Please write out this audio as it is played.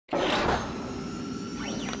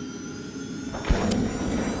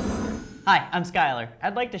Hi, I'm Skylar.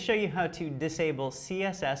 I'd like to show you how to disable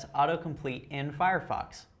CSS Autocomplete in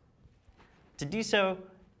Firefox. To do so,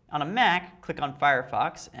 on a Mac, click on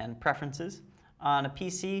Firefox and Preferences. On a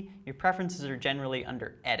PC, your preferences are generally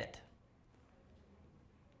under Edit.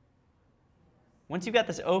 Once you've got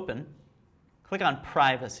this open, click on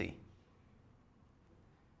Privacy.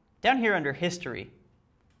 Down here under History,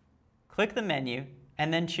 click the menu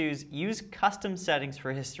and then choose Use Custom Settings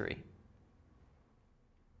for History.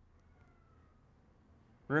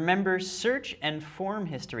 Remember, Search and Form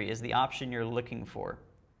History is the option you're looking for.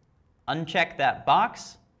 Uncheck that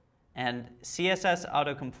box, and CSS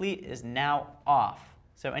Autocomplete is now off.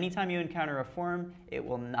 So anytime you encounter a form, it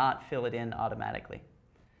will not fill it in automatically.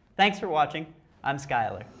 Thanks for watching. I'm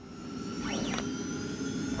Skylar.